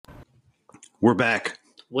We're back.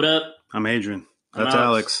 What up? I'm Adrian. I'm That's Alex.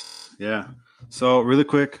 Alex. Yeah. So, really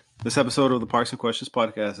quick, this episode of the Parks and Questions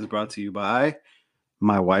podcast is brought to you by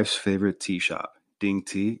my wife's favorite tea shop, Ding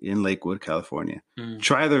Tea in Lakewood, California.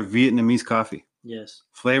 Try their Vietnamese coffee, Yes.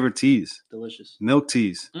 flavored teas, Delicious. milk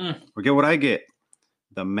teas, or get what I get,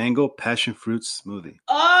 the mango passion fruit smoothie.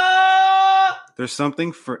 There's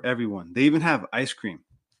something for everyone. They even have ice cream.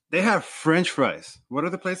 They have French fries. What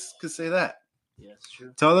other place could say that? Yeah, it's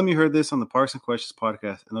true. Tell them you heard this on the Parks and Questions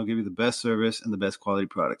podcast, and they'll give you the best service and the best quality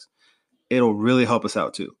products. It'll really help us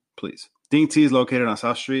out too, please. Ding Tea is located on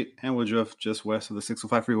South Street and Woodruff, just west of the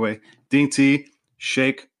 605 freeway. Ding Tea,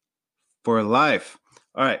 shake for life.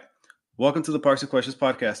 All right. Welcome to the Parks and Questions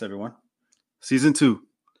podcast, everyone. Season 2,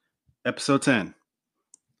 episode 10,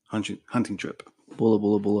 hunting trip.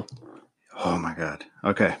 Bulla. Oh, my God.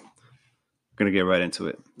 Okay. Going to get right into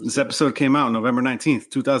it. This episode came out November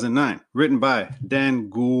 19th, 2009. Written by Dan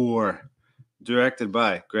Gore. Directed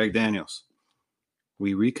by Greg Daniels.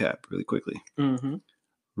 We recap really quickly.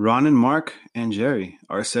 Ron and Mark and Jerry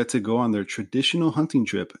are set to go on their traditional hunting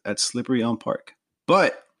trip at Slippery Elm Park.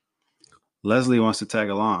 But Leslie wants to tag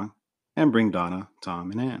along and bring Donna,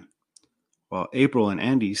 Tom, and Ann, while April and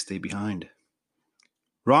Andy stay behind.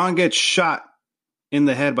 Ron gets shot in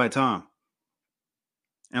the head by Tom,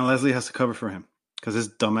 and Leslie has to cover for him because his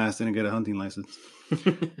dumbass didn't get a hunting license.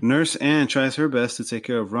 Nurse Ann tries her best to take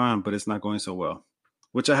care of Ron, but it's not going so well.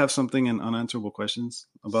 Which I have something in unanswerable questions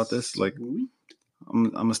about this. Like,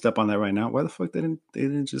 I'm gonna step on that right now. Why the fuck they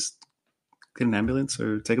didn't just get an ambulance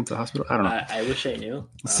or take him to the hospital? I don't know. I wish I knew.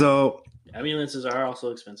 So Ambulances are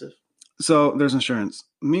also expensive. So there's insurance.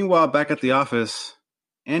 Meanwhile, back at the office,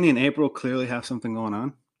 Andy and April clearly have something going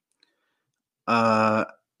on.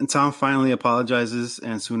 And Tom finally apologizes,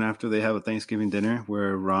 and soon after they have a Thanksgiving dinner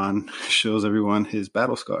where Ron shows everyone his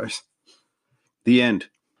battle scars. The end.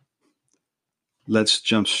 Let's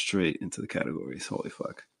jump straight into the categories. Holy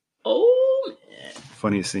fuck. Oh, man.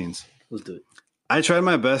 Funniest scenes. Let's do it. I tried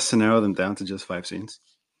my best to narrow them down to just 5 scenes.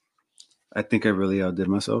 I think I really outdid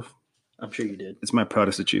myself. I'm sure you did. It's my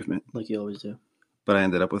proudest achievement. Like you always do. But I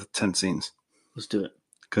ended up with 10 scenes. Let's do it.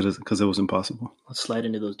 Because it was impossible. Let's slide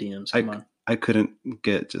into those DMs. Come on. I couldn't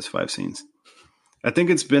get just 5 scenes. I think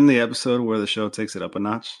it's been the episode where the show takes it up a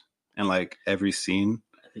notch. And like every scene.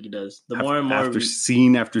 I think it does. The more and more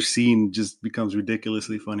scene after scene just becomes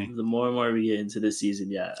ridiculously funny. The more and more we get into this season,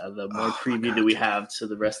 the more preview that we have to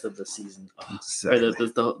the rest of the season. Exactly.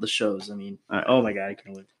 Or the shows. I mean, right. Oh my God, I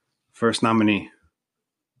can't wait. First nominee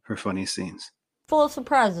for funniest scenes. Full of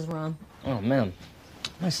surprises, Ron. Oh, man.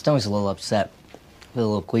 My stomach's a little upset. I feel a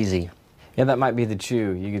little queasy. Yeah, that might be the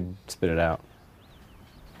chew. You could spit it out.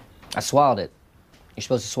 I swallowed it. You're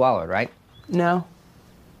supposed to swallow it, right? No.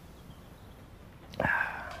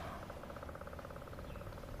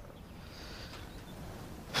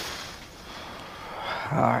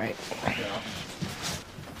 All right.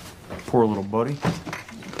 Poor little buddy.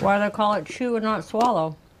 Why do they call it chew and not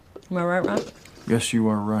swallow? Am I right, Ron? Yes, you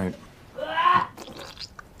are right.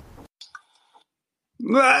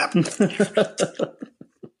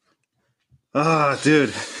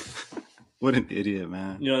 Dude. What an idiot,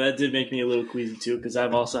 man. You know, that did make me a little queasy too, because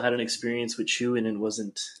I've also had an experience with chew and it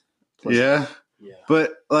wasn't pleasant. Yeah.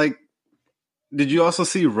 But, like, did you also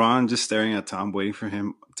see Ron just staring at Tom, waiting for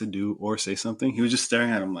him to do or say something? He was just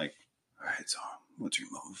staring at him like, all right, Tom, what's your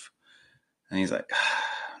move? And he's like,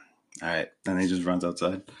 all right. And he just runs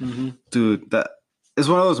outside. Dude, that is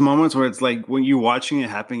one of those moments where it's like when you're watching it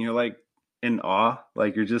happen, you're like in awe.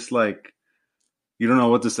 Like, you're just like, you don't know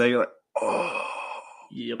what to say. You're like, oh.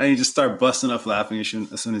 Yep. And you just start busting up laughing as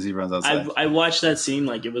soon as he runs outside. I watched that scene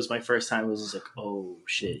like it was my first time. It was just like, oh,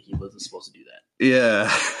 shit, he wasn't supposed to do that.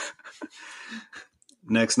 Yeah.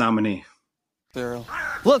 Next nominee.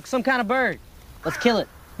 Look, some kind of bird. Let's kill it.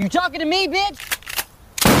 You talking to me, bitch?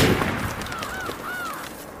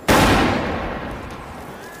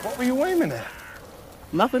 What were you aiming at?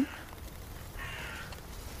 Nothing.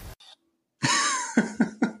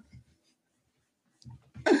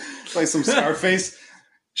 Like some Scarface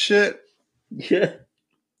shit. Yeah.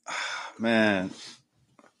 Man.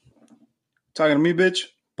 Talking to me, bitch?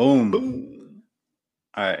 Boom.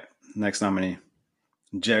 All right. Next nominee.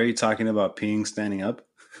 Jerry talking about peeing standing up,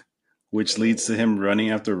 which leads to him running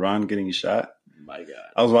after Ron getting shot. My God.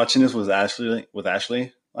 I was watching this with Ashley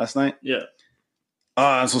last night. Yeah. Oh,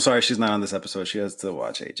 I'm so sorry she's not on this episode. She has to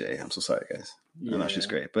watch AJ. I'm so sorry, guys. I know she's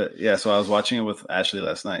great. But yeah, so I was watching it with Ashley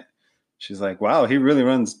last night. She's like, wow, he really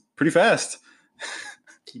runs pretty fast.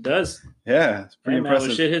 He does. Yeah, it's pretty impressive.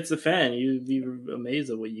 When shit hits the fan, you'd be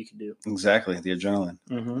amazed at what you can do. Exactly, the adrenaline.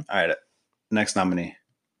 Mm-hmm. All right, next nominee.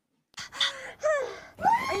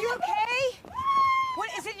 Are you okay?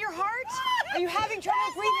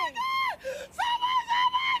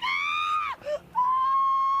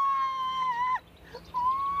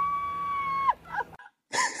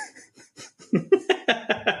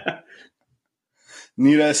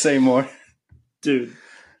 Need I say more? Dude,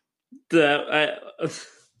 the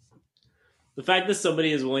fact that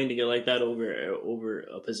somebody is willing to get like that over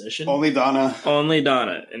a position. Only Donna. Only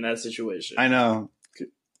Donna in that situation. I know.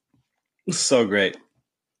 So great.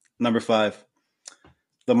 Number 5.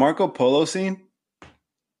 The Marco Polo scene.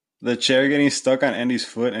 The chair getting stuck on Andy's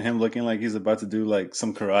foot and him looking like he's about to do like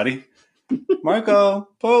some karate. Marco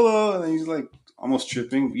Polo, and then he's like almost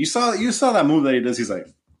tripping. You saw that move that he does. He's like,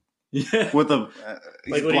 Yeah. with the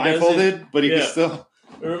he's Like when he does blindfolded, it- but he yeah. can still.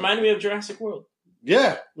 It reminded me of Jurassic World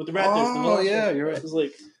Yeah, with the raptors. Oh, yeah, you're right. It was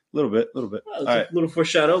like a little bit. oh, All right, a little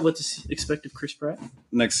foreshadow of what to expect of Chris Pratt.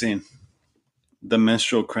 next scene. The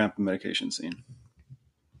menstrual cramp medication scene.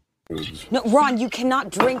 No, Ron, you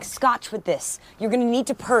cannot drink scotch with this. You're going to need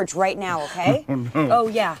to purge right now, okay? No. Oh,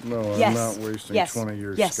 yeah. No, I'm yes. not wasting yes. 20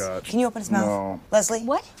 years yes. scotch. Can you open his mouth? No. Leslie?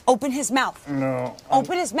 What? Open his mouth. No.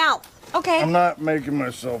 Open his mouth. Okay. I'm not making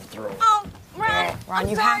myself throw. Oh, Ron, Ron, I'm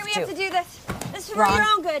you sorry have we to. have to do this. This is for Ron. your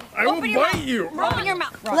own good. I will Open your bite mouth. you. Open your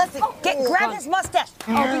mouth. Ron. Leslie, grab Ron. his mustache.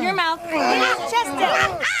 Open your mouth. Get his chest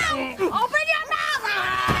down. Ow! Open your mouth.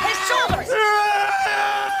 His shoulders.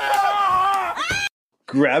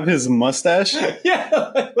 Grab his mustache. Yeah.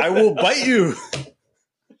 I will bite you.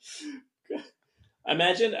 I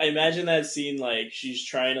imagine that scene like she's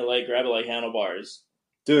trying to like grab it like handlebars,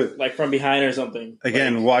 Dude, like from behind or something.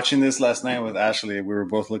 again, Like, watching this last night with Ashley, we were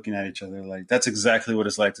both looking at each other like, that's exactly what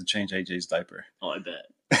it's like to change AJ's diaper. oh, I bet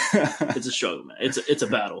it's a struggle, man. It's a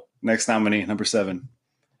battle. Next nominee, number 7.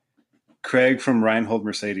 Craig from Reinhold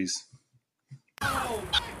Mercedes.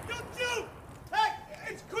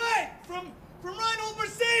 It's Craig from Reinhold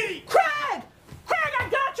Mercedes. Craig! Craig, I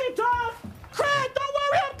got you, dog! Craig, don't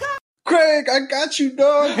worry, I'm coming! Craig, I got you,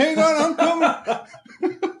 dog. Hang on, I'm coming.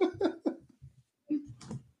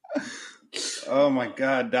 Oh my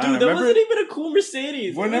God, Donna. Dude, that remember, wasn't even a cool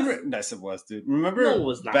Mercedes. whenever yes, it was, dude. Remember No, it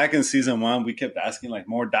was not. back in season 1, we kept asking like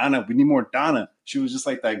more Donna. We need more Donna. She was just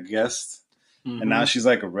like that guest, and now she's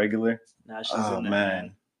like a regular. Now she's Oh in that,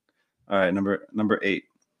 man. All right, number 8.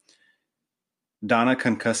 Donna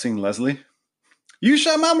concussing Leslie. You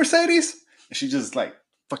shot my Mercedes? And she just like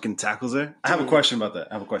fucking tackles her. I have a question about that.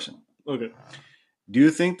 Okay. Do you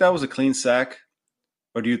think that was a clean sack?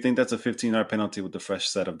 Or do you think that's a 15-yard penalty with the fresh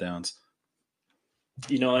set of downs?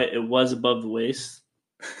 You know, it was above the waist,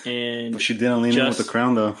 and But she didn't lean in with the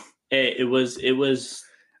crown though. it was.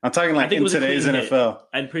 I'm talking I like think it in was a today's clean hit. NFL.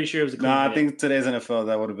 I'm pretty sure it was a clean No, I hit. think today's NFL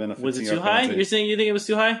that would have been a 15-yard Was it too high? penalty. You're saying you think it was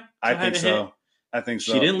too high? I Too high think to so. hit? I think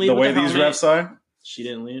so. She didn't lead the with way the these helmet. refs are. She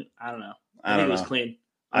didn't lean. I don't know. I I think don't it was know. clean.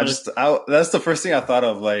 That's the first thing I thought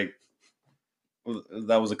of. Like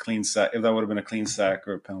that was a clean sack. If that would have been a clean sack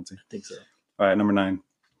or a penalty. I think so. All right, number 9.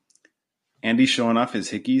 Andy showing off his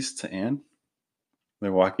hickeys to Ann.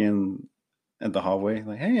 They're walking in the hallway,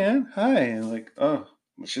 like, "Hey, Ann, hi," and like, "Oh,"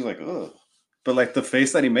 she's like, "Ugh," but like the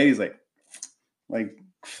face that he made, he's like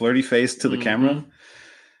flirty face to the camera.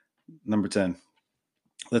 Number 10,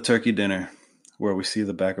 the turkey dinner, where we see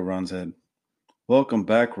the back of Ron's head. Welcome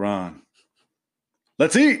back, Ron.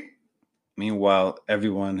 Let's eat. Meanwhile,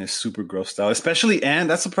 everyone is super grossed out, especially Ann.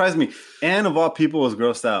 That surprised me. Ann, of all people, was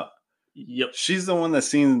grossed out. Yep. She's the one that's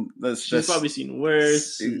seen this. She's probably seen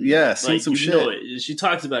worse. Yeah, seen some shit. She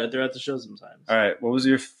talks about it throughout the show sometimes. All right, what was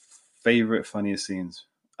your favorite funniest scenes?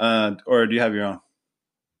 Or do you have your own?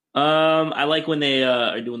 I like when they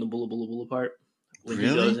are doing the bula part. When he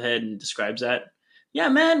Really? goes ahead and describes that. Yeah,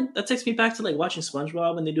 man, that takes me back to like watching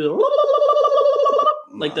SpongeBob when they do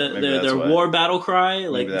like Maybe that's their why. war battle cry.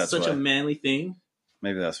 Like Maybe it's that's such a why. manly thing.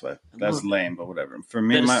 Maybe that's why. That's love it. lame, but whatever. For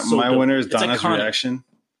me, That is my so dope. winner is It's Donna's iconic. reaction.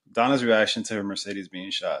 Donna's reaction to her Mercedes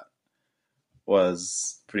being shot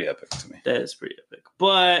was pretty epic to me. That is pretty epic.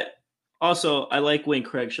 But also, I like when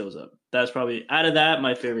Craig shows up. That's probably out of that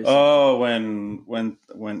my favorite. Scene. Oh,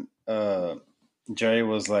 when Jerry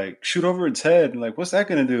was like, "Shoot over its head." Like, what's that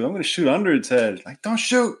gonna do? I'm gonna shoot under its head. Like, don't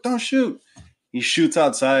shoot. He shoots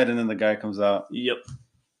outside, and then the guy comes out. Yep.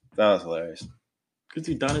 That was hilarious. Good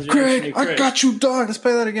to Donna's reaction. Craig, to I got you, dog. Let's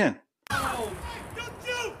play that again. Don't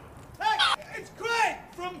shoot! Hey, it's Craig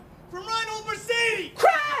from Reinhold Mercedes.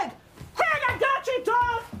 Craig! Craig, I got you,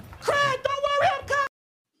 dog! Craig, don't worry, I'm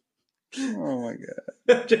coming! Oh my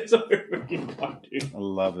god, Just over freaking God, dude. I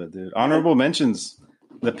love it, dude. Honorable mentions: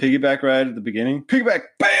 the piggyback ride at the beginning. Piggyback,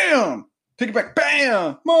 bam! Piggyback,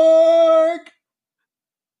 bam! Mark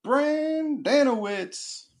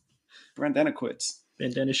Brandanowitz. Bandana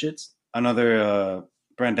shits. Another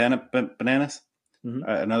bananas. Mhm.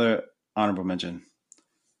 Another honorable mention.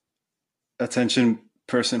 Attention,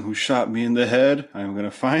 person who shot me in the head. I'm going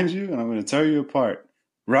to find you and I'm going to tear you apart.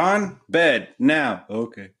 Ron, bed now.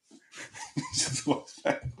 Okay. Just walks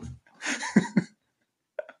back.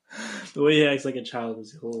 The way he acts like a child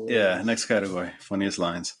is hilarious. Yeah, next category. Funniest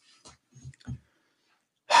lines.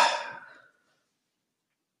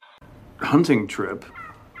 Hunting trip.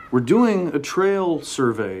 We're doing a trail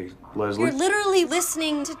survey, Leslie. You're literally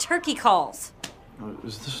listening to turkey calls.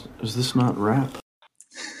 Is this not rap?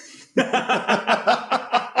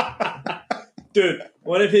 Dude,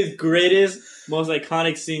 one of his greatest, most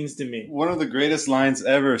iconic scenes to me. One of the greatest lines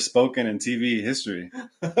ever spoken in TV history.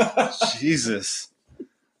 Jesus.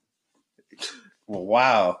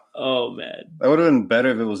 Wow. Oh, man. That would have been better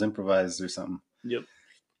if it was improvised or something. Yep.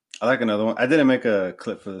 I like another one. I didn't make a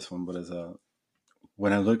clip for this one, but it's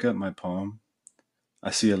when I look at my palm,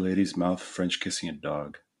 I see a lady's mouth French kissing a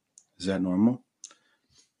dog. Is that normal?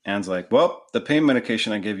 Anne's like, well, the pain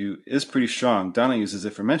medication I gave you is pretty strong. Donna uses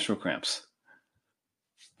it for menstrual cramps.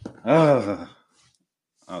 Oh,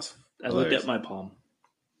 I looked at my palm.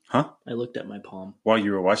 Huh? I looked at my palm. While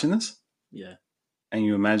you were watching this? Yeah. And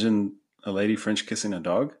you imagine a lady French kissing a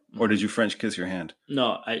dog? Or did you French kiss your hand?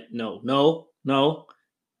 No.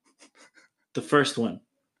 The first one.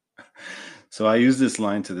 So I use this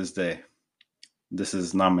line to this day. This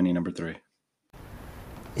is nominee number 3.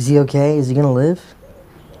 Is he okay? Is he gonna live?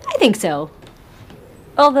 I think so.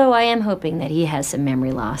 Although I am hoping that he has some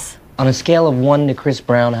memory loss. On a scale of 1 to Chris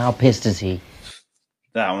Brown, how pissed is he?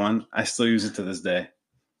 That one, I still use it to this day.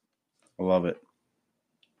 I love it.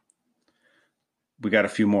 We got a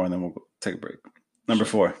few more and then we'll take a break. Number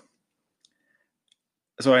 4.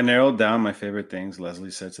 So I narrowed down my favorite things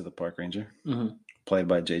Leslie said to the park ranger, played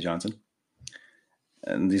by Jay Johnson.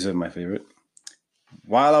 And these are my favorite.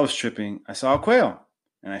 While I was tripping, I saw a quail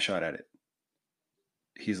and I shot at it.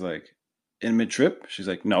 He's like, in mid-trip? She's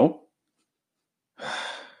like, no.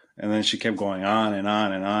 And then she kept going on and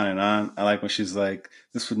on and on and on. I like when she's like,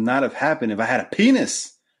 this would not have happened if I had a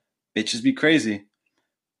penis. Bitches be crazy.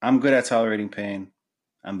 I'm good at tolerating pain.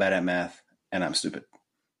 I'm bad at math. And I'm stupid.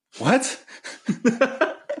 What?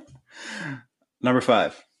 Number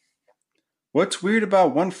 5. What's weird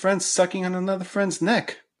about one friend sucking on another friend's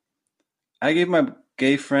neck? I gave my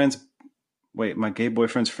gay boyfriend's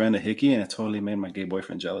friend a hickey, and it totally made my gay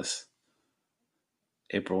boyfriend jealous.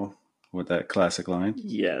 April, with that classic line.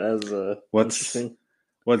 Yeah, that's interesting.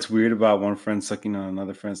 What's weird about one friend sucking on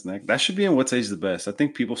another friend's neck? That should be in What's Age the Best. I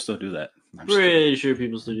think people still do that. Pretty sure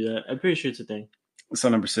people still do that. I'm pretty sure it's a thing. So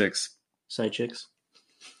number 6. Side chicks.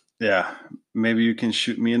 Yeah, maybe you can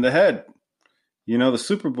shoot me in the head. You know, the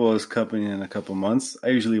Super Bowl is coming in a couple months. I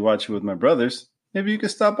usually watch it with my brothers. Maybe you can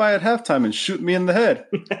stop by at halftime and shoot me in the head.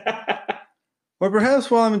 Or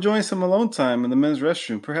perhaps while I'm enjoying some alone time in the men's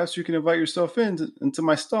restroom, perhaps you can invite yourself into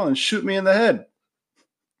my stall and shoot me in the head.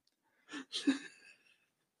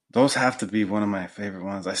 Those have to be one of my favorite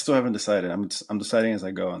ones. I still haven't decided. I'm deciding as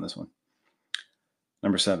I go on this one.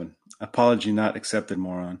 Number 7. Apology not accepted,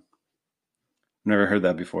 moron. Never heard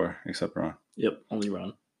that before, except Ron. Yep, only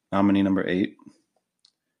Ron. Nominee number 8.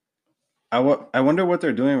 I wonder what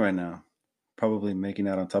they're doing right now. Probably making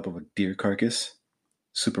out on top of a deer carcass.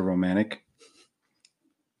 Super romantic.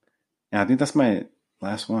 Yeah, I think that's my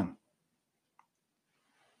last one.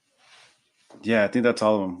 Yeah, I think that's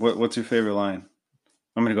all of them. What's your favorite line?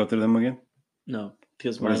 I'm going to go through them again? No,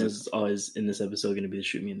 because mine is always in this episode going to be the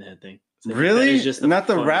shoot me in the head thing. So really? Not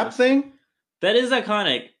the rap thing? That is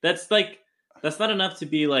iconic. That's not enough to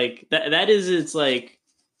be like, it's like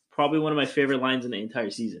probably one of my favorite lines in the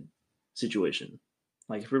entire season situation.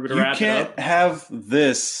 Like if we were to wrap it up. You can't have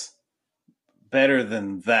this better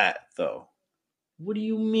than that, though. What do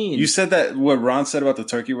you mean? You said that what Ron said about the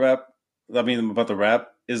turkey rap, about the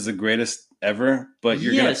rap, is the greatest ever, but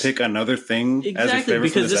you're going to pick another thing as your favorite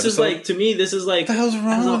because this episode? is like, to me, this is like, what the hell's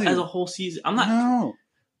wrong with you? As a whole season. I'm not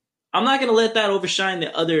going to let that overshine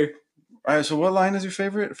the other. All right, so what line is your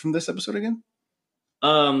favorite from this episode again?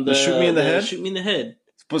 The shoot me in the head? Shoot me in the head.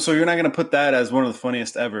 But so you're not going to put that as one of the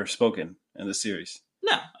funniest ever spoken in the series?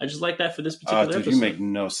 No, I just like that for this particular episode. You make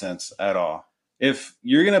no sense at all. If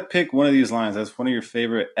you're going to pick one of these lines as one of your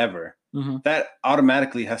favorite ever, that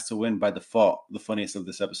automatically has to win by default the funniest of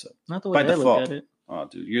this episode. Not the way I look at it. Oh,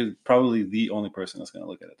 dude, you're probably the only person that's going to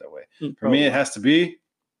look at it that way. For me, it has to be...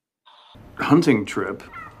 Hunting trip.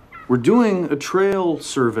 We're doing a trail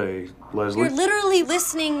survey, Leslie. You're literally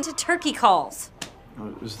listening to turkey calls.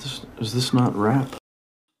 Is this not rap?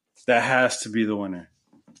 That has to be the winner.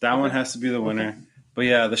 That one has to be the winner. But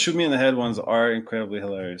yeah, the shoot me in the head ones are incredibly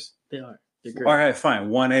hilarious. They are. They're great. All right, fine.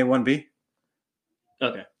 1A, 1B?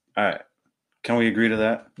 Okay. All right. Can we agree to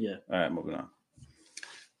that? Yeah. All right, moving on.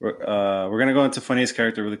 We're going to go into funniest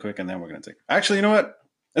character really quick, and then we're going to take... Actually, you know what?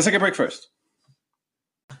 Let's take a break first.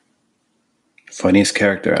 Funniest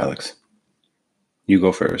character, Alex. You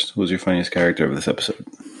go first. Who's your funniest character of this episode?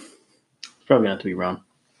 Probably going to have to be Ron.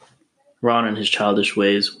 Ron and his childish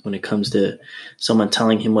ways when it comes to someone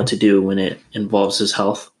telling him what to do when it involves his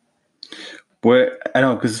health. Where I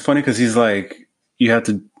know, because it's funny because he's like, you have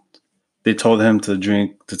to. They told him to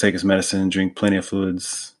take his medicine, drink plenty of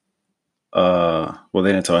fluids. Well,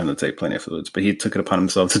 they didn't tell him to take plenty of fluids, but he took it upon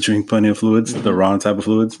himself to drink plenty of fluids, the wrong type of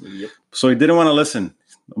fluids. Yep. So he didn't want to listen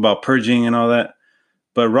about purging and all that.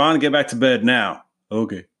 But Ron, get back to bed now.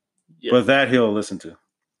 Okay. Yep. But that he'll listen to.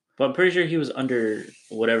 But I'm pretty sure he was under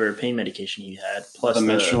whatever pain medication he had, plus The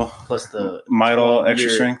menstrual? plus the Midol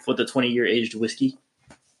extra strength? with the 20-year aged whiskey,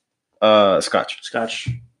 Scotch.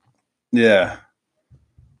 Yeah.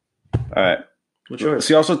 All right. What's yours?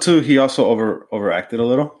 See, also too, he also overacted a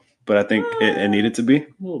little, but I think it needed to be A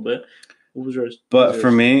little bit. What was yours? But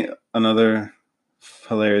for me, another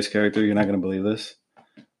hilarious character. You're not gonna believe this,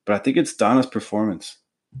 but I think it's Donna's performance.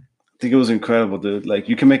 I think it was incredible, dude. Like,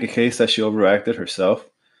 you can make a case that she overacted herself,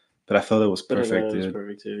 but I felt it was perfect, dude.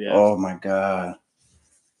 Perfect too, yeah. Oh my god,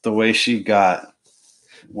 the way she got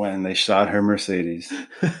when they shot her Mercedes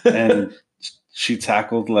and she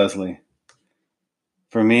tackled Leslie.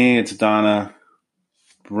 For me, it's Donna,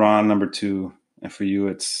 Ron number 2, and for you,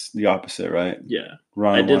 it's the opposite, right? Yeah,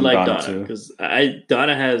 Ron I did 1, like Donna Donna 2. because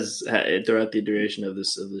Donna has throughout the duration of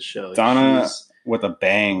this show. Donna she's- with a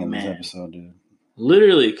bang in this Man. episode, dude.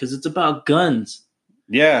 literally, because it's about guns.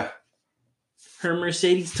 Yeah, Her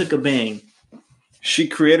Mercedes took a bang. she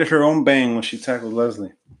created her own bang when she tackled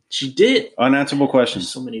Leslie. She did. Unanswerable There's questions.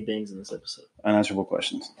 so many bangs in this episode. Unanswerable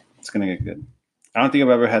questions. It's gonna get good. I don't think I've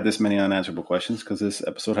ever had this many unanswerable questions because this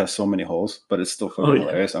episode has so many holes, but it's still fucking yeah.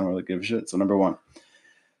 hilarious. I don't really give a shit. So number 1,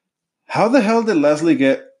 how the hell did Leslie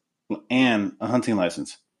get Anne a hunting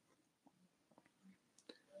license?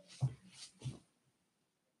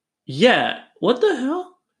 Yeah, what the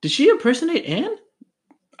hell? Did she impersonate Anne?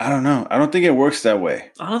 I don't know. I don't think it works that way.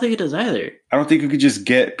 I don't think it does either. I don't think you could just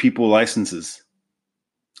get people licenses.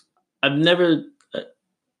 I've never.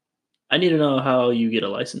 I need to know how you get a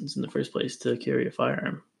license in the first place to carry a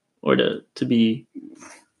firearm or to be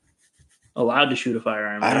allowed to shoot a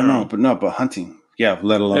firearm. I don't know, but hunting, yeah,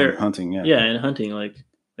 let alone hunting, yeah. Yeah, and hunting, like,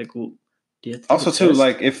 well, do you have to Also, take a too, test?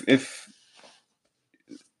 like if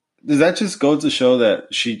does that just go to show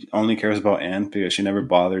that she only cares about Anne because she never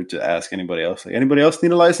bothered to ask anybody else? Like, anybody else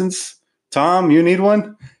need a license? Tom, you need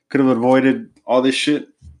one? Could have avoided all this shit.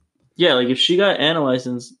 Yeah, like if she got Anne a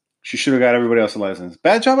license, she should have got everybody else a license.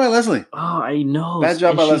 Bad job by Leslie. Oh, I know. Bad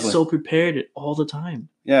job and by she's Leslie. so prepared all the time.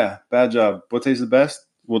 Yeah, bad job. What tastes the best?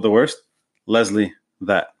 Well, the worst? Leslie,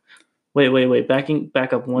 that. Wait.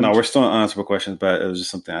 Back up one. No, we're still on unanswerable questions, but it was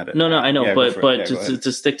just something I did. No, I know, Yeah, but go for it. Yeah, go to, ahead.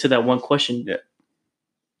 to stick to that one question. Yeah.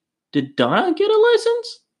 Did Donna get a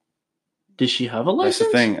license? Did she have a That's license?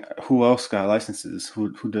 the thing. Who else got licenses?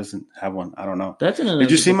 Who doesn't have one? I don't know. That's an Did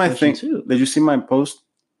you see my thing? too. Did you see my post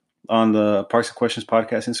on the Parks and Questions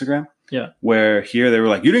podcast Instagram? Yeah. Where here they were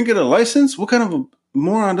like, "You didn't get a license? What kind of a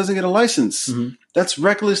moron doesn't get a license? Mhm. That's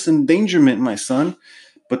reckless endangerment, my son."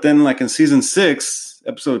 But then, like in season 6,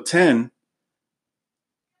 episode 10,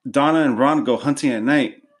 Donna and Ron go hunting at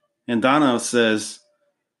night, and Donna says,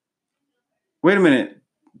 "Wait a minute.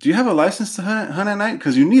 Do you have a license to hunt at night?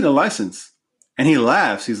 Because you need a license." And he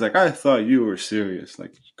laughs. He's like, "I thought you were serious.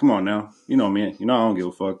 Like, come on now. You know me. You know I don't give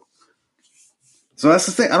a fuck." So that's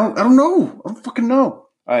the thing. I don't know. I don't fucking know. All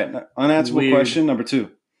right. Unanswerable Weird. question number 2.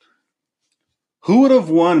 Who would have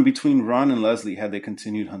won between Ron and Leslie had they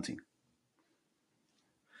continued hunting?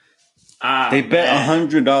 They bet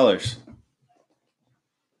 $100.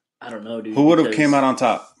 I don't know, dude. Who would have because- came out on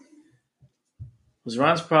top? Because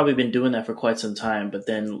Ron's probably been doing that for quite some time, but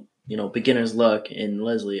then, beginner's luck in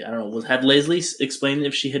Leslie. I don't know. Had Leslie explained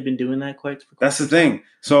if she had been doing that quite That's the thing.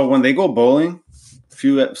 So when they go bowling a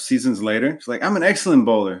few seasons later, she's like, "I'm an excellent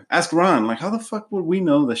bowler." Ask Ron, like, how the fuck would we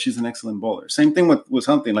know that she's an excellent bowler? Same thing with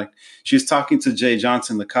hunting. Like, she's talking to Jay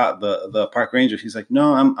Johnson, the park ranger. He's like,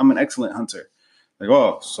 "No, I'm an excellent hunter." Like,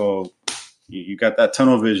 "Oh, so you got that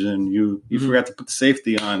tunnel vision. You forgot to put the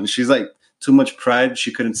safety on." She's like, too much pride.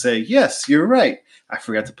 She couldn't say, "Yes, you're right. I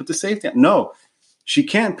forgot to put the safety on." No, she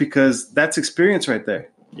can't because that's experience right there.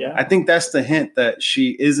 Yeah. I think that's the hint that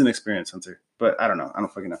she is an experienced hunter. But I don't know. I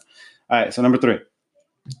don't fucking know. All right, so number 3.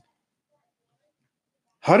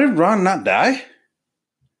 How did Ron not die?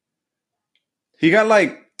 He got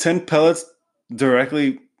like 10 pellets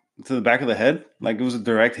directly to the back of the head. Like it was a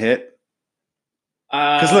direct hit.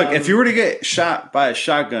 Because look, if you were to get shot by a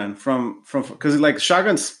shotgun from because like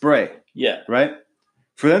shotgun spray, Yeah. right?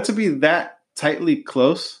 For them to be that tightly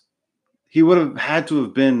close, he would have had to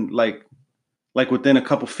have been like within a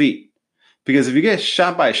couple feet. Because if you get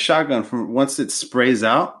shot by a shotgun from once it sprays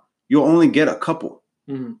out, you'll only get a couple.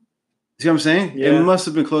 Mhm. See what I'm saying? Yeah. It must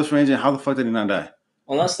have been close range, and how the fuck did he not die?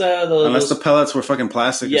 Unless Unless the pellets were fucking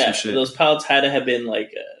plastic or some shit. those pellets had to have been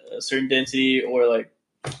like a certain density or like,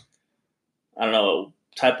 I don't know,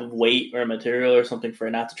 type of weight or material or something for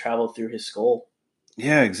it not to travel through his skull.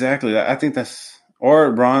 Yeah, exactly. I think that's...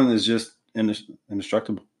 Or Ron is just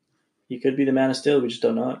indestructible. He could be the Man of Steel. We just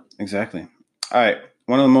don't know it. Exactly. All right.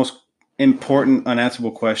 One of the most important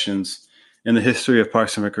unanswerable questions in the history of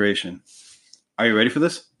Parks and Recreation. Are you ready for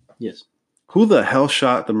this? Yes. Who the hell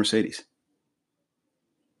shot the Mercedes?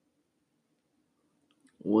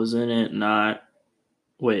 Wasn't it not...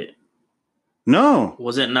 Wait. No.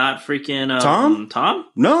 Was it not freaking... Tom? Tom?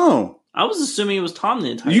 No. I was assuming it was Tom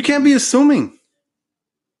the entire You can't be assuming.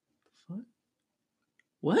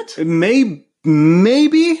 What?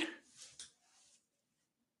 Maybe.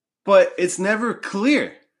 But it's never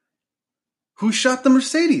clear. Who shot the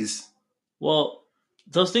Mercedes? Well,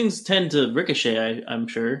 those things tend to ricochet, I'm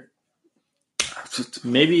sure.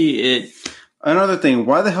 Maybe it... Another thing,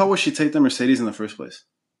 why the hell would she take the Mercedes in the first place?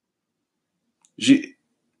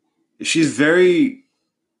 She's very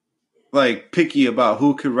like picky about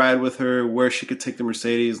who could ride with her, where she could take the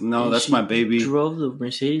Mercedes. No, And that's she my baby. Drove the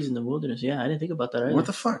Mercedes in the wilderness. Yeah, I didn't think about that either. What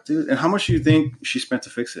the fuck, dude? And how much do you think she spent to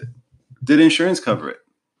fix it? Did insurance cover it?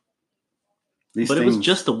 It was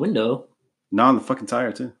just the window. No, on the fucking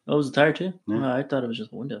tire too. Oh, it was the tire too? Yeah. Oh, I thought it was just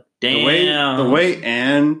the window. Damn. The way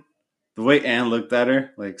Anne looked at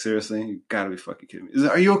her, like seriously, you gotta be fucking kidding me.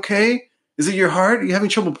 Are you okay? Is it your heart? Are you having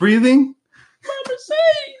trouble breathing? My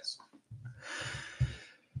Mercedes.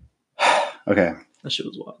 Okay. That shit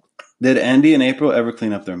was wild. Did Andy and April ever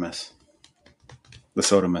clean up their mess? The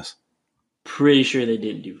soda mess. Pretty sure they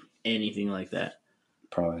didn't do anything like that.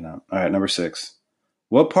 Probably not. All right, number 6.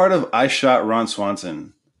 What part of I shot Ron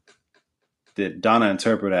Swanson did Donna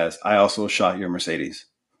interpret as I also shot your Mercedes?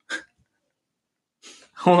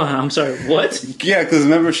 Hold on, I'm sorry. What? Yeah, because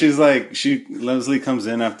remember, Leslie comes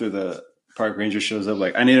in after the park ranger shows up,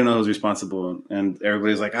 like, I need to know who's responsible. And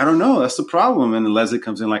everybody's like, I don't know. That's the problem. And then Leslie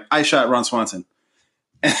comes in like, I shot Ron Swanson.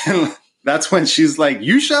 And that's when she's like,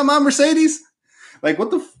 you shot my Mercedes? Like,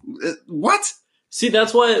 what? See,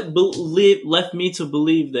 that's why it left me to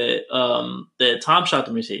believe that that Tom shot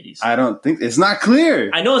the Mercedes. I don't think it's not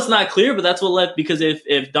clear. I know it's not clear, but that's what left, because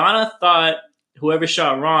if Donna thought whoever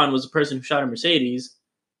shot Ron was the person who shot a Mercedes,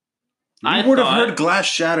 I would have heard glass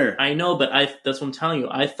shatter. I know, but that's what I'm telling you.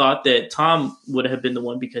 I thought that Tom would have been the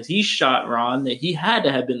one, because he shot Ron, that he had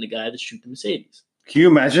to have been the guy to shoot the Mercedes. Can you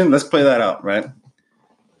imagine? Let's play that out, right?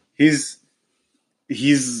 He's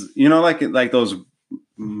like those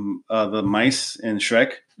the mice in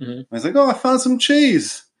Shrek. Mm-hmm. He's like, oh, I found some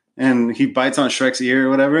cheese, and he bites on Shrek's ear or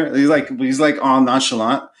whatever. He's like all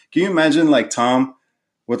nonchalant. Can you imagine like Tom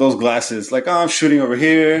with those glasses? Like, oh, I'm shooting over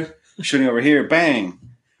here, bang,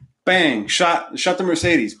 bang, shot the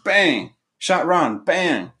Mercedes, bang, shot Ron,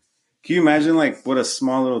 bang. Can you imagine like what a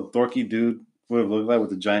small little dorky dude would have looked like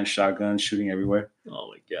with a giant shotgun shooting everywhere?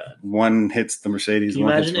 Oh my god! One hits the Mercedes. Can you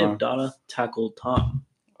one imagine hits Ron. if Donna tackled Tom?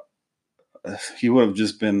 He would have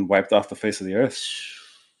just been wiped off the face of the earth.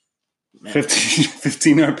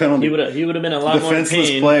 15-yard penalty. He would have been a lot more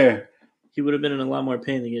pain. Player. He would have been in a lot more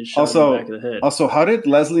pain than getting shot in the back of the head. Also, how did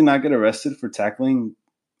Leslie not get arrested for tackling?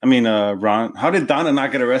 Ron. How did Donna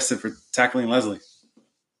not get arrested for tackling Leslie?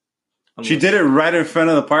 She did it right in front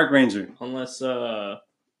of the park ranger. Unless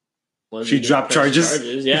she dropped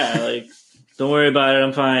charges. Yeah, like, don't worry about it.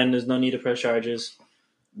 I'm fine. There's no need to press charges.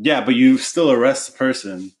 Yeah, but you still arrest the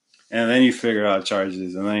person, and then you figure out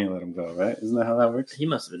charges, and then you let him go, right? Isn't that how that works? He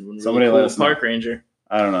must have been really Somebody cool let us park know. ranger.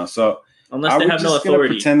 I don't know. So unless they have no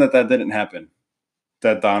authority, pretend that didn't happen.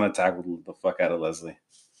 That Donna tackled the fuck out of Leslie.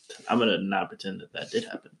 I'm gonna not pretend that did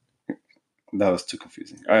happen. That was too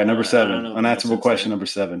confusing. All right, number 7. Unanswerable question number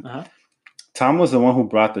 7. Uh-huh. Tom was the one who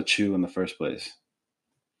brought the chew in the first place.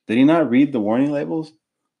 Did he not read the warning labels?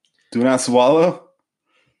 Do not swallow.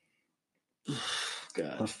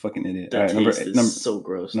 God, what a fucking idiot! That all right, number taste 8. Is so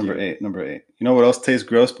gross. Number 8. Number 8. You know what else tastes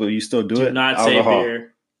gross, but you still do it? Do not Alcohol. say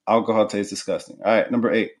beer. Alcohol tastes disgusting. All right,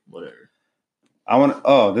 number 8.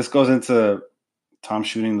 Whatever. This goes into Tom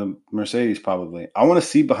shooting the Mercedes. Probably. I want to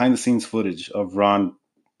see behind the scenes footage of Ron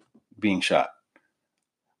being shot.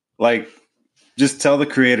 Like, just tell the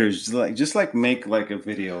creators, just make like a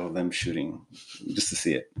video of them shooting, just to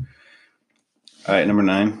see it. All right, number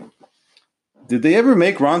 9. Did they ever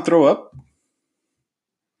make Ron throw up?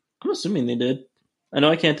 I'm assuming they did. I know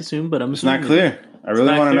I can't assume, but I'm assuming. It's not clear. I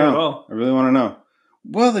really want to know. I really want to know.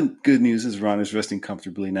 Well, the good news is Ron is resting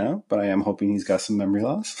comfortably now, but I am hoping he's got some memory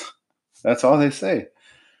loss. That's all they say.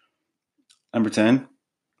 Number 10.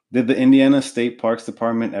 Did the Indiana State Parks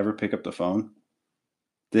Department ever pick up the phone?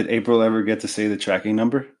 Did April ever get to say the tracking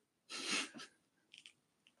number?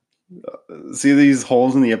 See these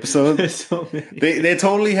holes in the episode? So many. They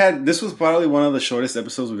totally had. This was probably one of the shortest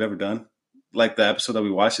episodes we've ever done. Like the episode that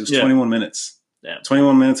we watched, it was 21 minutes. Yeah.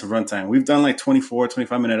 21 minutes of runtime. We've done like 24,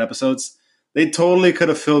 25-minute episodes. They totally could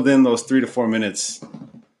have filled in those 3 to 4 minutes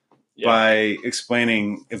by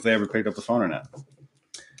explaining if they ever picked up the phone or not.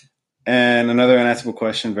 And another unanswerable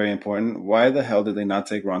question, very important. Why the hell did they not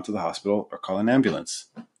take Ron to the hospital or call an ambulance?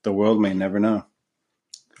 The world may never know.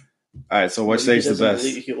 All right, so what stage is the best?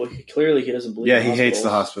 Clearly, he doesn't believe. Yeah, he hates the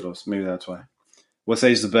hospitals. Maybe that's why. What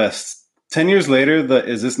stage is the best? 10 years later, the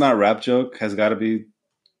 "Is this not rap" joke has got to be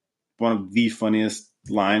one of the funniest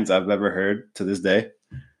lines I've ever heard to this day.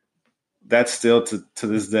 That's still to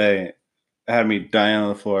this day had me dying on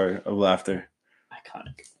the floor of laughter.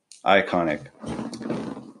 Iconic.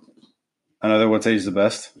 Another "What stage is the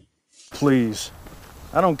best"? Please.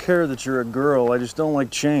 I don't care that you're a girl. I just don't like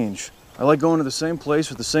change. I like going to the same place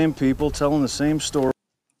with the same people, telling the same story.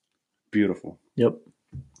 Beautiful. Yep.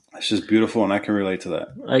 It's just beautiful, and I can relate to that.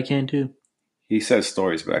 I can too. He says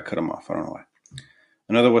stories, but I cut him off. I don't know why.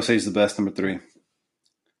 Another "What stage is the best"? Number 3.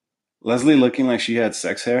 Leslie looking like she had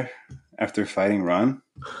sex hair after fighting Ron.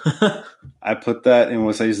 I put that in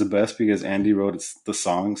 "What stage is the best" because Andy wrote the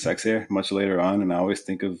song "Sex Hair" much later on, and I always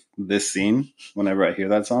think of this scene whenever I hear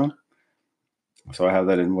that song. So I have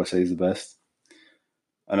that in "What stage is the best."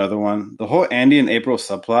 Another one, the whole Andy and April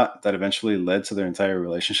subplot that eventually led to their entire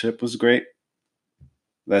relationship was great.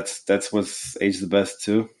 That's what's aged the best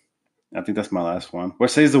too. I think that's my last one. What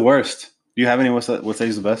stage is the worst? Do you have any what stage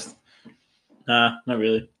is the best? Nah, not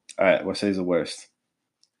really. All right, what stage is the worst?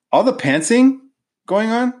 All the pantsing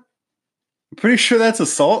going on? I'm pretty sure that's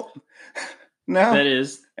assault now. That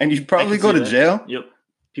is. And you probably go to jail? Yep.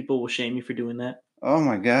 People will shame you for doing that. Oh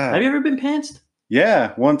my God. Have you ever been pantsed?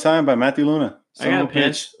 Yeah, one time by Matthew Luna. I got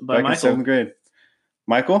pantsed by back Michael. in 7th grade.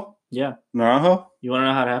 Michael? Yeah. Naranjo? You want to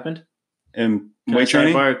know how it happened? In Can weight I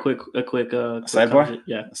training? sidebar a quick sidebar?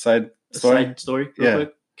 Yeah. A side story? Side story real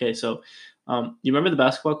quick. Okay, so you remember the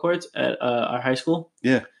basketball courts at our high school?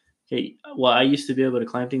 Yeah. Okay, well, I used to be able to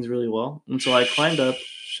climb things really well. And so I climbed up.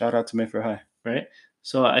 Shout out to Mayfair High. Right?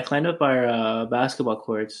 So I climbed up our basketball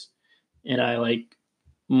courts, and I,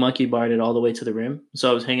 monkey barred it all the way to the rim. So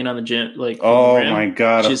I was hanging on the gym, oh rim, my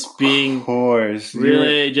God, just being course.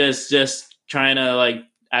 really just trying to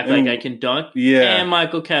act like I can dunk. Yeah. And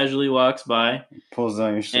Michael casually walks by, pulls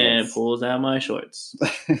down your shorts, and pulls down my shorts,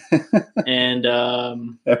 and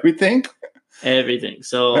everything.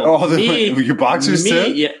 So all your boxers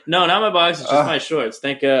too? Yeah, no, not my boxers, just my shorts.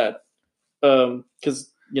 Thank God, because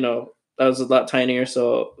that was a lot tinier.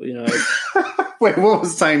 So Wait, what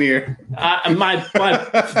was tinier? My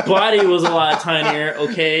body was a lot tinier.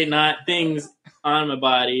 Okay, not things on my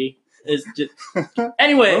body. It's just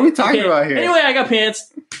anyway. What are we talking about here? Anyway, I got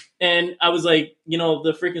pants, and I was the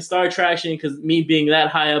freaking star attraction because me being that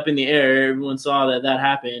high up in the air, everyone saw that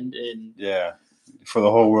happened, and yeah, for the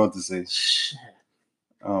whole world to see. Shit.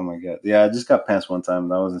 Oh my God! Yeah, I just got pants one time.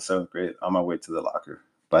 That was in 7th grade on my way to the locker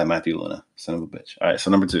by Matthew Luna, son of a bitch. All right, so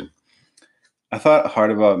number 2. I thought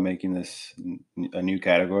hard about making this a new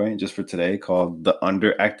category just for today called the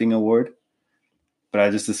Underacting Award, but I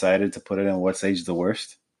just decided to put it in "What stage is the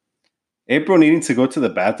worst." April needing to go to the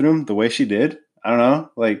bathroom the way she did, I don't know.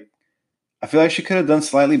 I feel like she could have done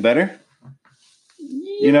slightly better.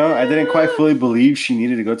 Yeah. I didn't quite fully believe she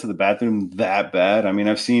needed to go to the bathroom that bad. I mean,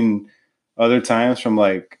 I've seen other times from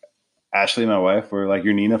Ashley, my wife, or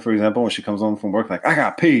your Nina, for example, when she comes home from work, I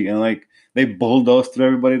got pee, and they bulldoze through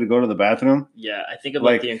everybody to go to the bathroom. Yeah, I think of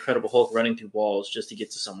the Incredible Hulk running through walls just to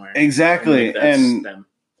get to somewhere. Exactly, and them.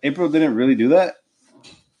 April didn't really do that.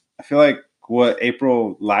 I feel like what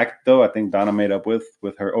April lacked, though, I think Donna made up with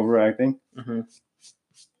her overacting. Mm-hmm.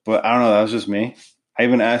 But I don't know, that was just me. I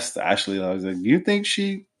even asked Ashley, I was like, do you think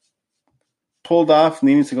she pulled off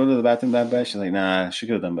needing to go to the bathroom that bad? She's like, nah, she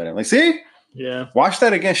could have done better. I'm like, see? Yeah. Watch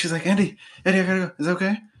that again. She's like, Andy, I gotta go. Is it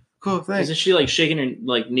okay? Cool, thanks. Isn't she shaking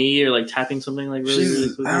her knee or tapping something really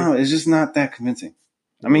quickly? I don't know. It's just not that convincing.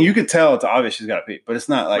 I mean, you could tell it's obvious she's got to pee, but it's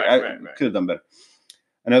not I could have done better.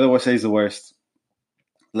 Another "What stage is the worst"?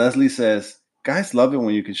 Leslie says, guys love it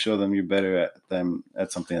when you can show them you're better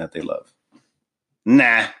at something that they love.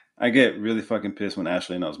 Nah, I get really fucking pissed when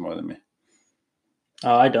Ashley knows more than me.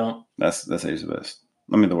 Oh, I don't. That's age the best.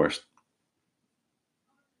 I mean, the worst.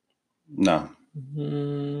 No.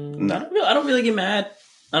 No. I don't really get mad.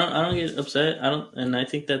 I don't get upset. And I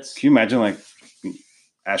think that's. Can you imagine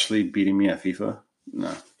Ashley beating me at FIFA?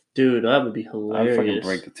 No. Dude, that would be hilarious. I'd fucking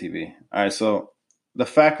break the TV. All right, so the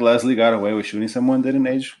fact Leslie got away with shooting someone didn't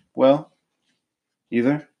age well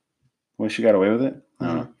either. When she got away with it, I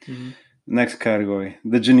don't know. Next category,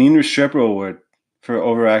 the Janine Restrepo Award for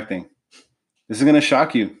overacting. This is going to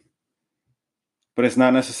shock you, but it's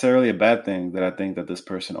not necessarily a bad thing that I think that this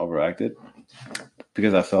person overacted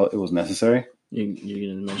because I felt it was necessary. You're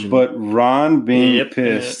going to mention. But Ron being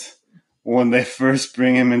pissed when they first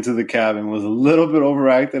bring him into the cabin was a little bit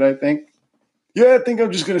overacted, I think. Yeah, I think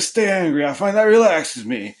I'm just going to stay angry. I find that relaxes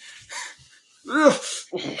me. That's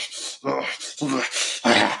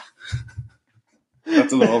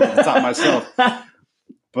a little over the top myself.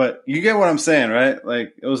 But you get what I'm saying, right?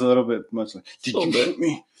 Like, it was a little bit much like, did you shoot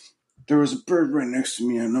me? There was a bird right next to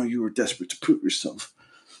me. I know you were desperate to prove yourself.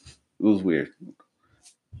 It was weird.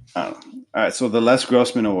 I don't know. All right, so the Les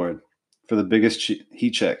Grossman Award for the biggest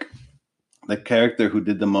heat check. The character who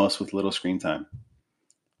did the most with little screen time.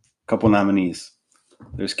 Couple nominees.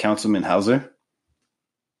 There's Councilman Hauser.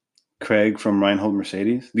 Craig from Reinhold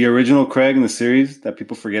Mercedes. The original Craig in the series that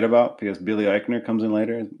people forget about because Billy Eichner comes in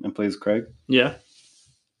later and plays Craig. Yeah.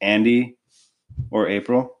 Andy or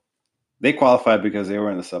April. They qualified because they were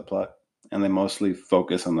in the subplot and they mostly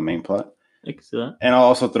focus on the main plot. I can see that. And I'll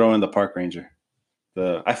also throw in the park ranger.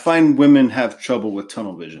 I find women have trouble with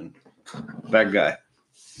tunnel vision. That guy.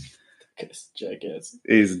 Jackass.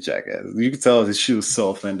 He's a jackass. You can tell she was so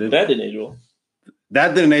offended. That didn't age well.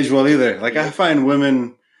 That didn't age well either. Like, I find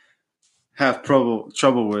women have trouble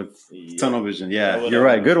with tunnel vision. Yeah, you're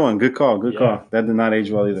right. Good one. Good call. Good call. That did not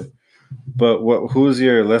age well either. But who's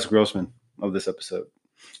your Les Grossman of this episode?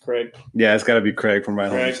 Craig. Yeah, it's got to be Craig from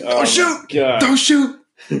Reinhold. Don't shoot! God. Don't shoot!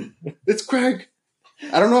 It's Craig.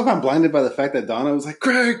 I don't know if I'm blinded by the fact that Donna was like,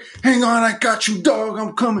 Craig, hang on, I got you, dog.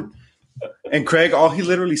 I'm coming. And Craig, all he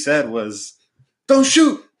literally said was, don't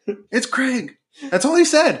shoot. It's Craig. That's all he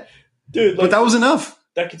said. Dude, but that was enough.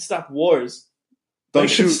 That could stop wars. Don't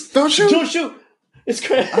shoot. Don't shoot. Don't shoot. It's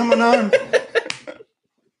Craig. I'm unarmed.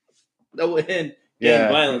 That would end. Yeah,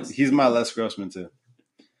 violence. He's my Les Grossman too.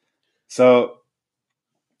 So,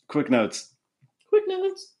 quick notes.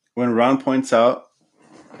 When Ron points at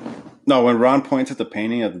the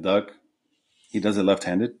painting of the duck, he does it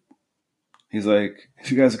left-handed. He's like,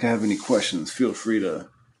 if you guys have any questions, feel free to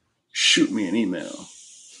shoot me an email.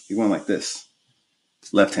 He went like this,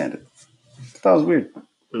 left-handed. That was weird.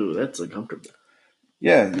 Ooh, that's uncomfortable.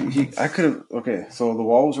 Yeah, I could have. Okay, so the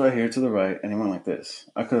wall was right here to the right, and he went like this.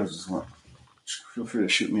 I could have just went, feel free to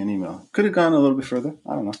shoot me an email. Could have gone a little bit further.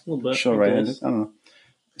 I don't know. A little bit. Show right-handed. I don't know.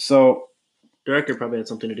 So, director probably had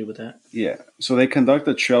something to do with that. Yeah. So they conduct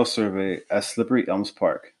a trail survey at Slippery Elms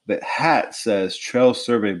Park. The hat says Trail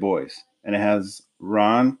Survey Boys, and it has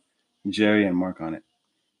Ron, Jerry, and Mark on it.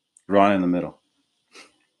 Ron in the middle.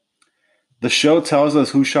 The show tells us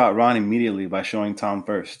who shot Ron immediately by showing Tom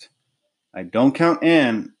first. I don't count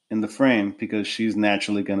Anne in the frame because she's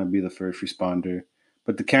naturally going to be the first responder.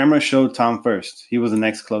 But the camera showed Tom first. He was the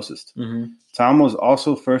next closest. Mm-hmm. Tom was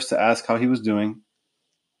also first to ask how he was doing.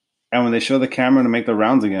 And when they show the camera to make the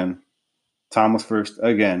rounds again, Tom was first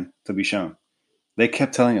again to be shown. They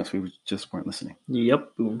kept telling us we just weren't listening.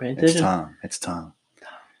 Yep. We weren't paying attention. It's Tom. It's Tom.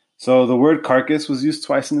 So the word carcass was used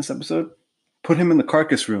twice in this episode. Put him in the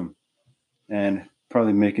carcass room. And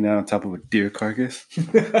probably making out on top of a deer carcass.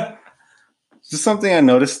 Just something I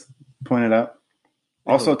noticed, pointed out.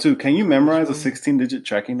 Also, too, can you memorize a 16-digit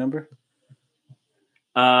tracking number?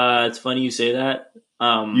 It's funny you say that.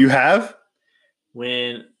 You have?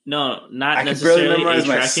 Not necessarily a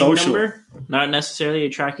tracking number. Not necessarily a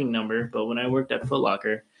tracking number, but when I worked at Foot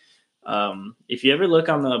Locker, if you ever look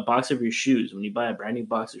on the box of your shoes, when you buy a brand new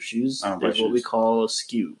box of shoes, there's what we call a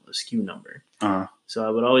SKU number. Uh-huh. So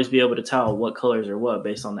I would always be able to tell what colors are what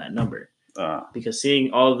based on that number. Because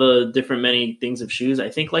seeing all the different many things of shoes, I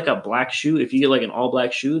think like a black shoe, if you get like an all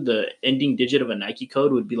black shoe, the ending digit of a Nike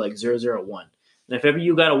code would be like 001. And if ever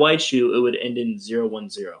you got a white shoe, it would end in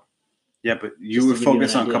 010. Yeah, but you would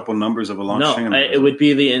focus on a couple numbers of a long string. No, it would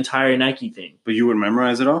be the entire Nike thing. But you would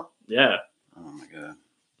memorize it all? Yeah. Oh my god.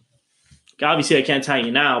 Obviously, I can't tell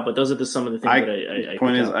you now, but those are some of the things that I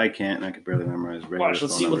point is, I can't, and I could barely memorize regular Watch,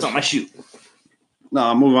 let's see what's on my shoe. No,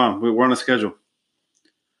 I'll move on. We're on a schedule.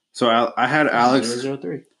 So I had Alex.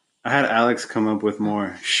 003. I had Alex come up with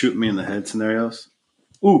more shoot me in the head scenarios.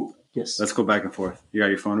 Ooh. Yes. Let's go back and forth. You got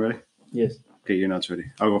your phone ready? Yes. Okay, your notes ready.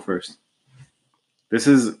 I'll go first. This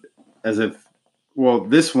is as if, well,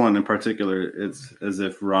 this one in particular, it's as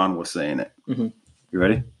if Ron was saying it. Mm-hmm. You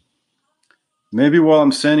ready? Maybe while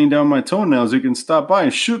I'm sanding down my toenails, you can stop by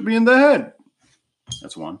and shoot me in the head.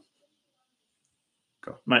 That's one.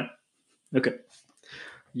 Go. Mine. Okay.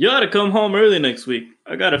 You ought to come home early next week.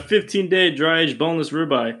 I got a 15-day dry-aged boneless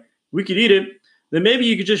ribeye. We could eat it. Then maybe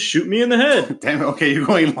you could just shoot me in the head. Damn it. Okay, you're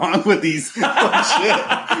going long with these. Oh, shit.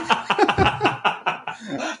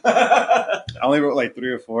 only wrote like 3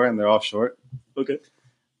 or 4, and they're all short. Okay.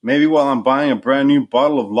 Maybe while I'm buying a brand new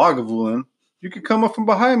bottle of Lagavulin, you could come up from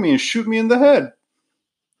behind me and shoot me in the head.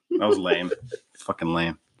 That was lame. Fucking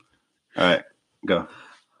lame. All right, go.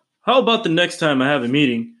 How about the next time I have a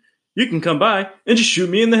meeting, you can come by and just shoot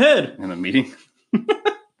me in the head. In a meeting?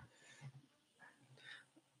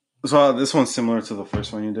 So this one's similar to the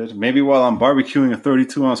first one you did. Maybe while I'm barbecuing a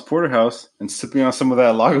 32-ounce porterhouse and sipping on some of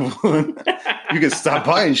that Lagavulin, you can stop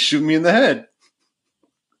by and shoot me in the head.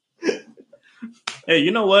 Hey,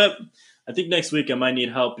 you know what? I think next week I might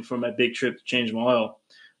need help before my big trip to change my oil.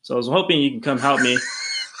 So I was hoping you can come help me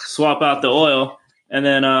swap out the oil. And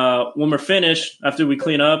then when we're finished, after we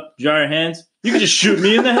clean up, dry our hands, you can just shoot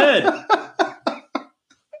me in the head.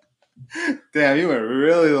 Damn, you went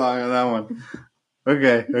really long on that one.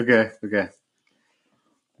 Okay.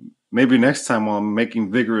 Maybe next time while I'm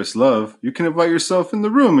making vigorous love, you can invite yourself in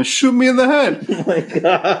the room and shoot me in the head. Oh my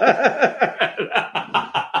God.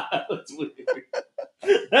 That's weird.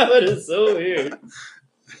 That one is so weird.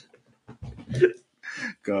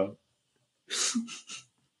 Go.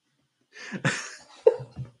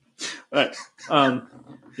 All right.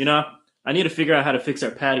 I need to figure out how to fix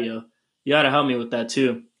our patio. You got to help me with that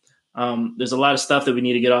too. There's a lot of stuff that we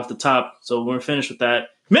need to get off the top. So when we're finished with that,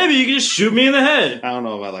 maybe you can just shoot me in the head. I don't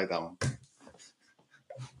know if I like that one.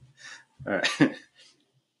 All right.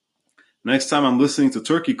 Next time I'm listening to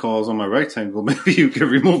turkey calls on my rectangle, maybe you can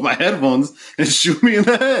remove my headphones and shoot me in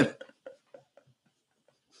the head.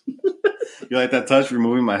 You like that touch,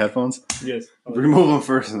 removing my headphones? Yes. Remove them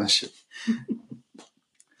first and then shit.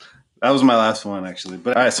 That was my last one, actually.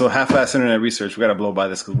 But all right, so half-assed internet research. We got to blow by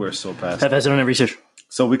this because we're so past. Half-assed internet research.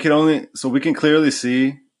 So we can clearly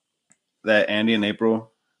see that Andy and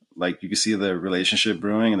April, like you can see the relationship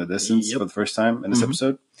brewing in the distance for the first time in this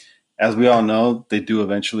episode. As we all know, they do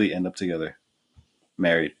eventually end up together,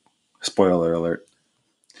 married. Spoiler alert.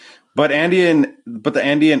 But the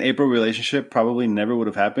Andy and April relationship probably never would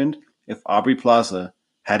have happened if Aubrey Plaza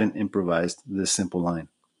hadn't improvised this simple line.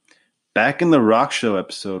 Back in the Rock Show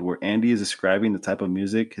episode where Andy is describing the type of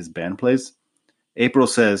music his band plays, April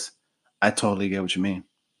says, "I totally get what you mean."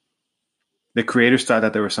 The creators thought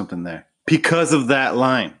that there was something there because of that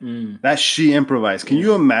line that she improvised. Can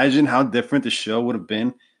you imagine how different the show would have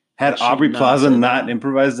been had Aubrey Plaza not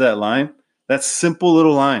improvised that line? That simple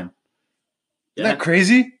little line. Isn't that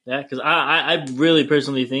crazy? Yeah, because I really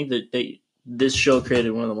personally think that this show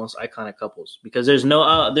created one of the most iconic couples because there's no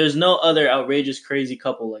other outrageous, crazy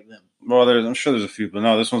couple like them. Well, I'm sure there's a few, but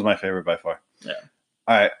no, this one's my favorite by far. Yeah.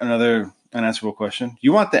 All right, another unanswerable question.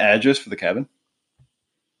 You want the address for the cabin?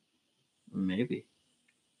 Maybe.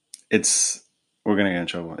 We're going to get in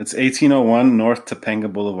trouble. It's 1801 North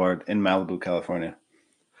Topanga Boulevard in Malibu, California.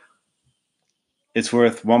 It's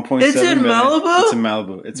worth $1.7 million. It's in Malibu? It's in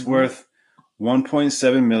Malibu. It's worth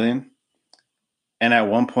 $1.7 million. And at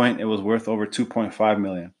one point, it was worth over $2.5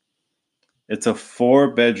 million. It's a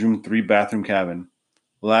 4-bedroom, 3-bathroom cabin.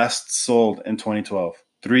 Last sold in 2012,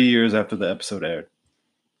 3 years after the episode aired.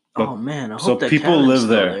 But, oh man! I hope so that people cabin's live still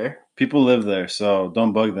there. People live there, so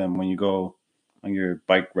don't bug them when you go on your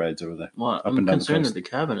bike rides over there. Well, I'm concerned that the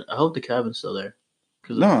cabin. I hope the cabin's still there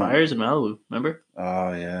because of the fires in Malibu. Remember?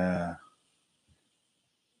 Oh yeah.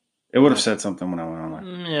 It would have said something when I went online.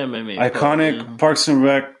 Yeah, maybe. Iconic Parks and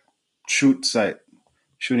Rec shooting site.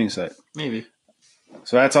 Maybe.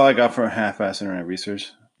 So that's all I got for half-assed internet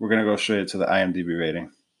research. We're gonna go straight to the IMDb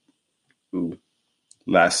rating. Ooh,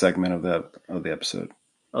 last segment of the episode.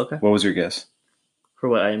 Okay. What was your guess? For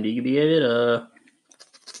what IMDb gave it?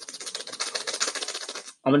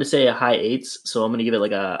 I'm gonna say a high 8s, so I'm gonna give it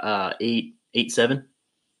like a 8.7.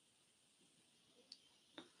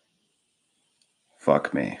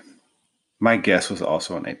 Fuck me. My guess was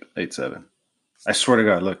also an 8.7. I swear to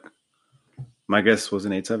God, look. My guess was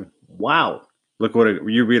an 8.7. Wow. Look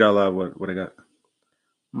you read out loud what I got.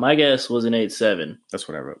 My guess was an 8.7. That's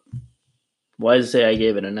what I wrote. Why does it say I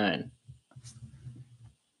gave it a 9?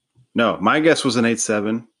 No, my guess was an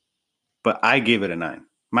 8.7, but I gave it a 9.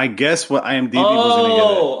 My guess what IMDb was going to give it.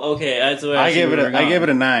 Oh, okay. That's where I gave it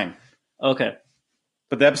a 9. Okay.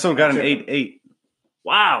 But the episode got an 8.8.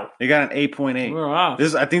 Wow. It got an 8.8. Wow.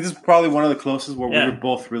 I think this is probably one of the closest where we were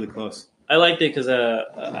both really close. I liked it because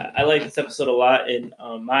I liked this episode a lot, and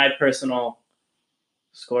my personal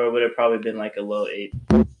score would have probably been like a low 8.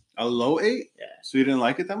 A low 8? Yeah. So you didn't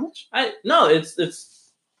like it that much? No, it's.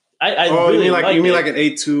 I oh, really you mean like an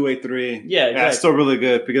 8.2, 8.3? Yeah, exactly. That's still really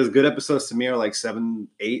good because good episodes to me are like 7,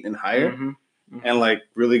 8, and higher, and like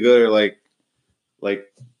really good are like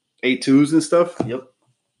 8.2s and stuff. Yep.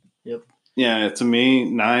 Yeah, to me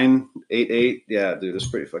 9, 8, 8. Yeah, dude, it's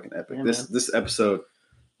pretty fucking epic. Yeah, this episode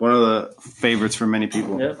one of the favorites for many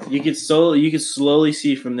people. Yep. You could slowly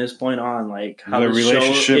see from this point on, like how the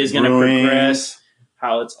relationship show is going to brewing. progress,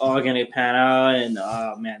 how it's all going to pan out, and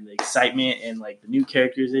man, the excitement and like the new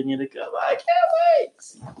characters in you to come. I can't wait.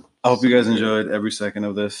 I hope you guys enjoyed every second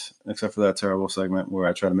of this, except for that terrible segment where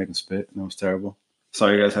I tried to make him spit, and it was terrible.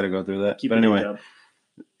 Sorry you guys had to go through that. Keep but it anyway, up.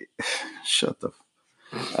 shut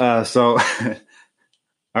the. So I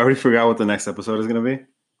already forgot what the next episode is going to be,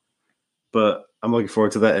 but I'm looking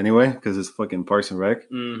forward to that anyway because it's fucking Parks and Rec.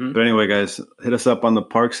 Mm-hmm. But anyway, guys, hit us up on the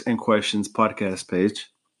Parks and Questions podcast page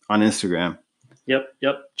on Instagram. Yep.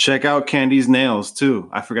 Check out Candy's Nails too.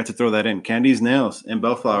 I forgot to throw that in. Candy's Nails in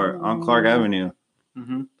Bellflower on Clark Avenue.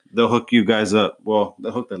 Mm-hmm. They'll hook you guys up. Well,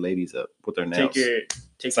 they'll hook the ladies up with their nails.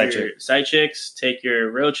 Take your side chicks, take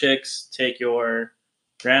your real chicks, take your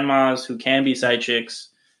grandmas who can be side chicks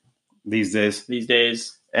these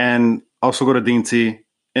days. And also go to Dean T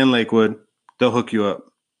in Lakewood. They'll hook you up.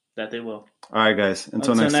 That they will. All right, guys.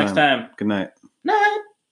 Until next time. Good night. Night.